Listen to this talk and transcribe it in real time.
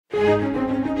Our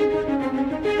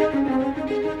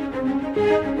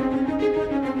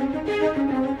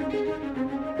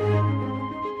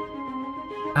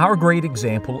great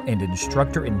example and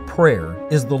instructor in prayer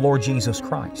is the Lord Jesus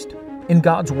Christ. In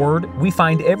God's Word, we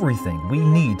find everything we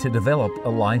need to develop a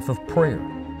life of prayer.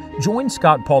 Join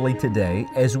Scott Pauley today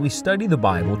as we study the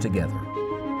Bible together.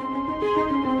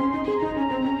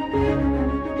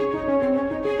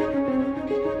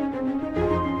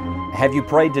 Have you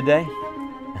prayed today?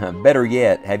 Better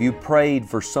yet, have you prayed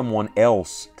for someone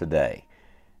else today?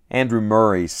 Andrew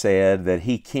Murray said that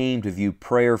he came to view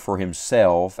prayer for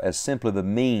himself as simply the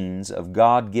means of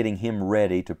God getting him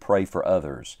ready to pray for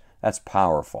others. That's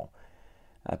powerful.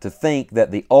 To think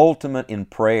that the ultimate in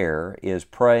prayer is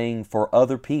praying for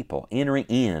other people, entering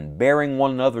in, bearing one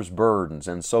another's burdens,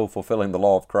 and so fulfilling the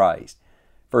law of Christ.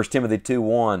 1 Timothy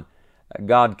 2:1,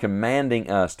 God commanding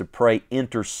us to pray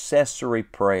intercessory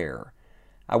prayer.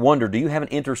 I wonder, do you have an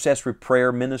intercessory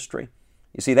prayer ministry?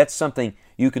 You see, that's something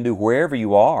you can do wherever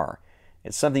you are.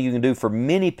 It's something you can do for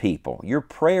many people. Your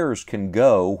prayers can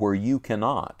go where you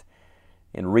cannot.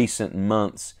 In recent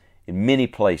months, in many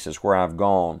places where I've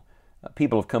gone,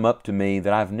 people have come up to me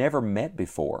that I've never met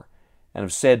before and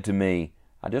have said to me,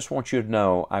 I just want you to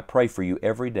know I pray for you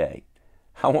every day.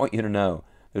 I want you to know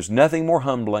there's nothing more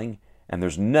humbling and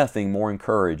there's nothing more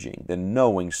encouraging than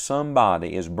knowing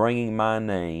somebody is bringing my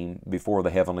name before the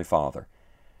Heavenly Father.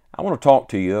 I want to talk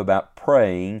to you about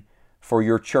praying for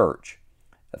your church.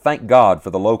 Thank God for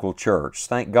the local church.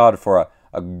 Thank God for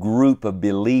a group of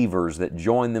believers that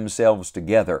join themselves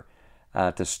together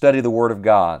to study the Word of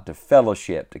God, to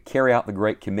fellowship, to carry out the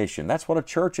Great Commission. That's what a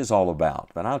church is all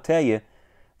about. But I'll tell you,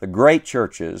 the great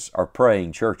churches are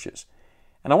praying churches.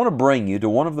 And I want to bring you to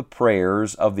one of the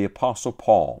prayers of the Apostle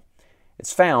Paul.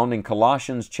 It's found in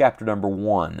Colossians chapter number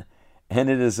 1, and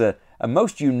it is a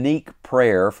most unique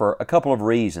prayer for a couple of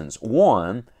reasons.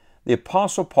 One, the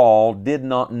Apostle Paul did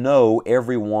not know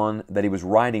everyone that he was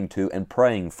writing to and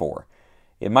praying for.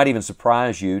 It might even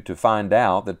surprise you to find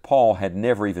out that Paul had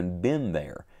never even been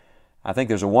there. I think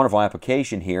there's a wonderful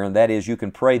application here, and that is you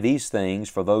can pray these things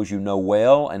for those you know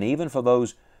well and even for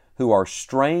those who are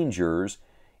strangers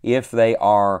if they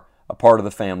are a part of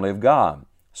the family of God.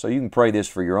 So you can pray this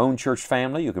for your own church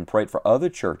family. You can pray it for other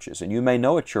churches. And you may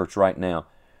know a church right now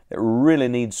that really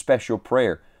needs special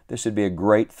prayer. This would be a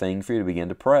great thing for you to begin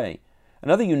to pray.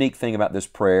 Another unique thing about this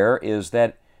prayer is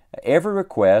that every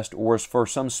request was for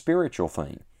some spiritual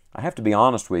thing. I have to be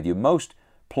honest with you. Most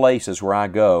places where I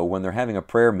go, when they're having a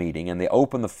prayer meeting and they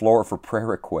open the floor for prayer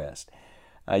requests,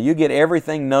 you get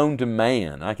everything known to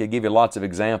man. I could give you lots of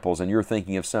examples, and you're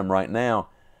thinking of some right now.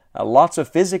 Lots of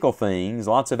physical things,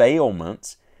 lots of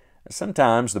ailments.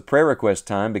 Sometimes the prayer request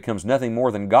time becomes nothing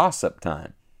more than gossip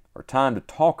time or time to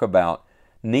talk about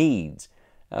needs.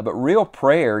 But real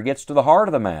prayer gets to the heart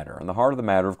of the matter. And the heart of the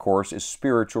matter, of course, is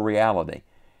spiritual reality.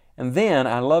 And then,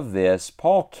 I love this,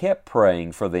 Paul kept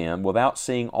praying for them without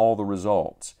seeing all the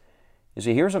results. You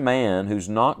see, here's a man who's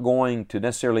not going to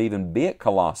necessarily even be at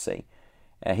Colossae.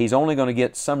 He's only going to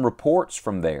get some reports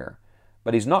from there.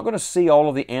 But he's not going to see all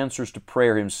of the answers to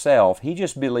prayer himself. He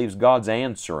just believes God's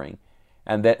answering,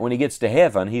 and that when he gets to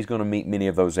heaven, he's going to meet many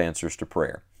of those answers to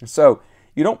prayer. So,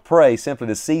 you don't pray simply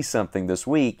to see something this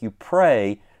week. You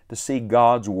pray to see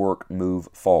God's work move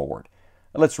forward.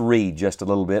 Let's read just a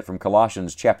little bit from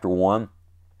Colossians chapter 1,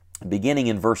 beginning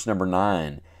in verse number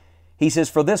 9. He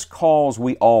says, "For this cause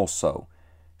we also,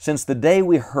 since the day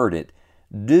we heard it,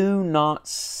 do not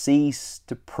cease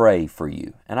to pray for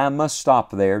you." And I must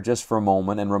stop there just for a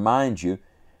moment and remind you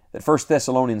that 1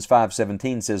 Thessalonians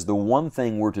 5:17 says the one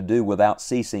thing we're to do without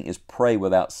ceasing is pray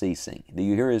without ceasing. Do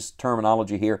you hear his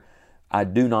terminology here? I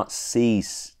do not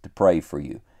cease to pray for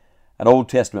you. An Old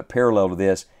Testament parallel to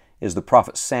this is the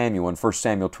prophet Samuel in 1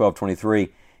 Samuel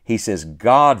 12:23. He says,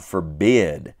 "God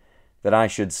forbid that I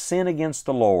should sin against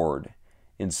the Lord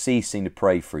in ceasing to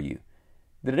pray for you."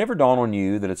 Did it ever dawn on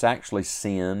you that it's actually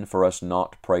sin for us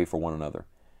not to pray for one another?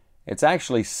 It's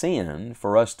actually sin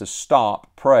for us to stop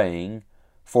praying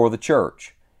for the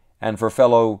church and for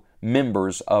fellow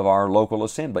members of our local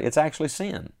assembly. It's actually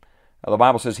sin. The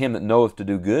Bible says, "Him that knoweth to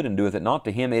do good and doeth it not,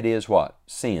 to him it is" what?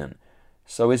 Sin.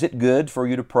 So is it good for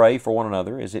you to pray for one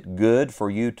another? Is it good for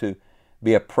you to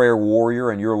be a prayer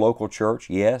warrior in your local church?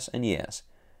 Yes and yes.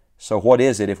 So what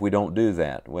is it if we don't do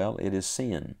that? Well, it is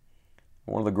sin.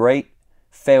 One of the great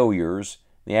failures,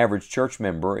 the average church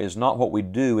member, is not what we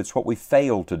do, it's what we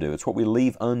fail to do. It's what we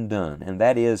leave undone. And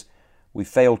that is, we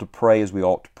fail to pray as we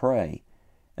ought to pray.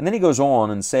 And then he goes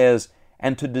on and says,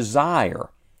 "And to desire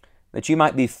that you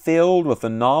might be filled with the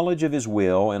knowledge of His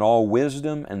will in all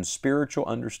wisdom and spiritual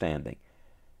understanding."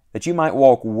 that you might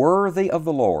walk worthy of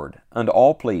the Lord, unto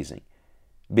all pleasing,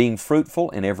 being fruitful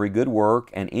in every good work,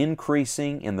 and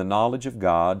increasing in the knowledge of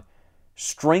God,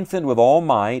 strengthened with all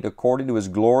might according to His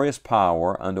glorious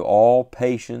power, unto all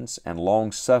patience and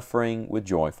long-suffering with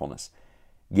joyfulness,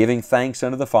 giving thanks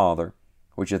unto the Father,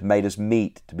 which hath made us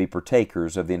meet to be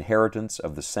partakers of the inheritance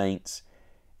of the saints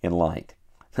in light.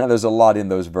 Now, there's a lot in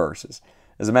those verses.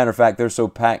 As a matter of fact, they're so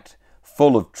packed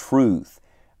full of truth.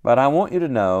 But I want you to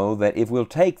know that if we'll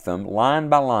take them line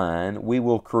by line, we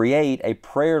will create a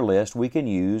prayer list we can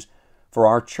use for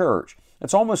our church.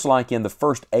 It's almost like in the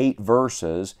first 8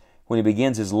 verses, when he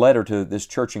begins his letter to this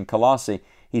church in Colossae,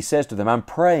 he says to them, I'm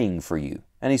praying for you.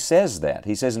 And he says that.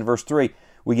 He says in verse 3,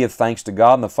 we give thanks to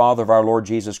God and the Father of our Lord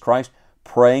Jesus Christ,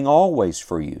 praying always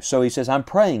for you. So he says, I'm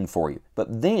praying for you.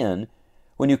 But then,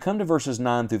 when you come to verses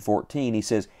 9 through 14, he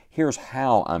says, here's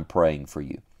how I'm praying for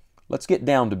you. Let's get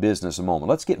down to business a moment.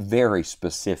 Let's get very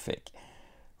specific.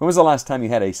 When was the last time you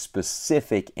had a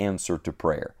specific answer to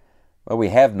prayer? Well, we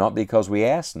have not because we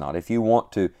ask not. If you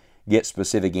want to get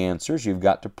specific answers, you've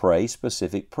got to pray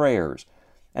specific prayers.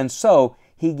 And so,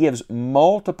 he gives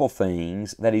multiple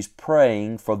things that he's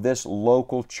praying for this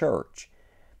local church.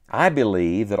 I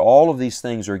believe that all of these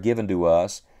things are given to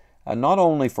us, not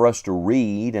only for us to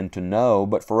read and to know,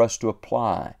 but for us to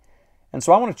apply. And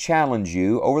so I want to challenge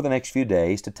you over the next few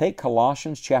days to take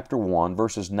Colossians chapter 1,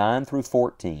 verses 9 through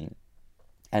 14,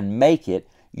 and make it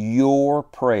your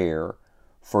prayer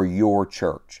for your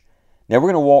church. Now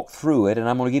we're going to walk through it, and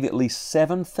I'm going to give you at least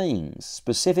 7 things,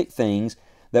 specific things,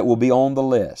 that will be on the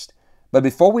list. But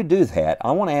before we do that,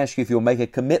 I want to ask you if you'll make a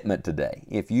commitment today.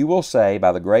 If you will say,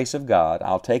 by the grace of God,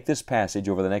 I'll take this passage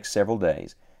over the next several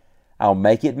days, I'll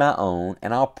make it my own,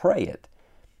 and I'll pray it.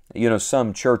 You know,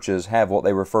 some churches have what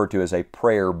they refer to as a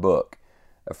prayer book.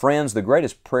 Friends, the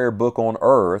greatest prayer book on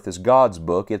earth is God's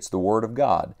book. It's the Word of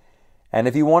God. And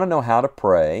if you want to know how to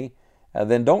pray,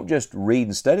 then don't just read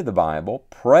and study the Bible.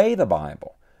 Pray the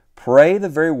Bible. Pray the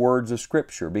very words of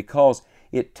Scripture, because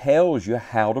it tells you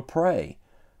how to pray.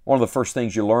 One of the first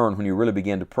things you learn when you really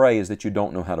begin to pray is that you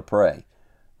don't know how to pray.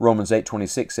 Romans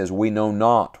 8:26 says, we know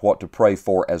not what to pray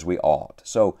for as we ought.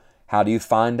 So, how do you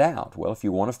find out? Well, if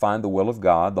you want to find the will of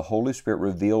God, the Holy Spirit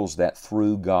reveals that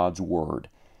through God's Word.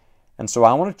 And so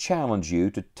I want to challenge you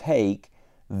to take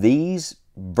these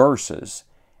verses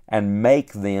and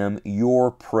make them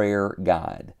your prayer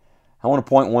guide. I want to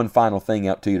point one final thing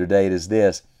out to you today. It is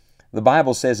this. The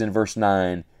Bible says in verse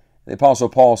 9, the Apostle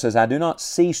Paul says, I do not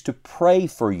cease to pray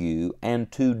for you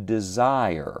and to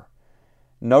desire.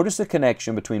 Notice the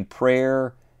connection between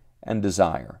prayer and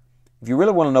desire. If you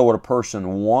really want to know what a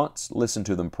person wants, listen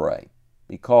to them pray,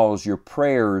 because your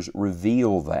prayers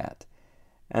reveal that.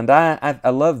 And I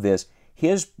love this.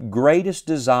 His greatest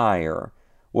desire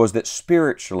was that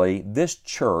spiritually this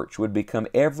church would become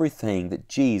everything that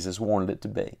Jesus wanted it to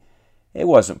be. It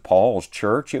wasn't Paul's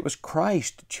church, it was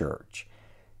Christ's church.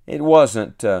 It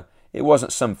wasn't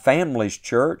some family's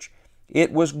church,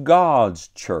 it was God's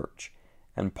church.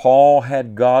 And Paul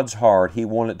had God's heart. He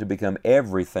wanted it to become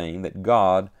everything that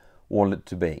God wanted it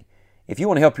to be. If you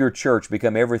want to help your church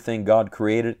become everything God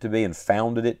created it to be and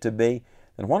founded it to be,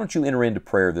 then why don't you enter into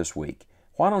prayer this week?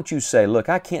 Why don't you say, look,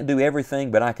 I can't do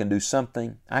everything, but I can do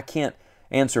something. I can't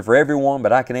answer for everyone,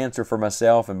 but I can answer for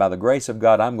myself, and by the grace of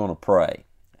God, I'm going to pray.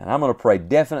 And I'm going to pray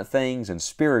definite things and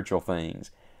spiritual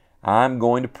things. I'm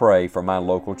going to pray for my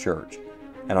local church,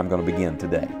 and I'm going to begin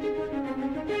today.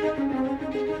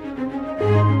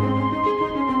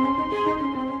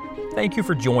 Thank you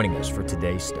for joining us for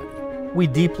today's study. We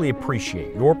deeply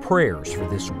appreciate your prayers for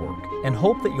this work and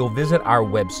hope that you'll visit our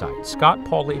website,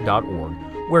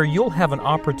 scottpauley.org, where you'll have an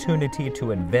opportunity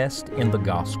to invest in the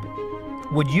gospel.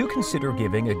 Would you consider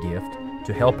giving a gift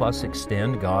to help us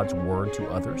extend God's Word to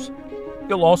others?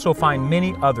 You'll also find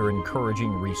many other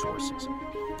encouraging resources.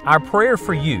 Our prayer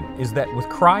for you is that with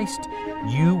Christ,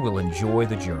 you will enjoy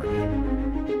the journey.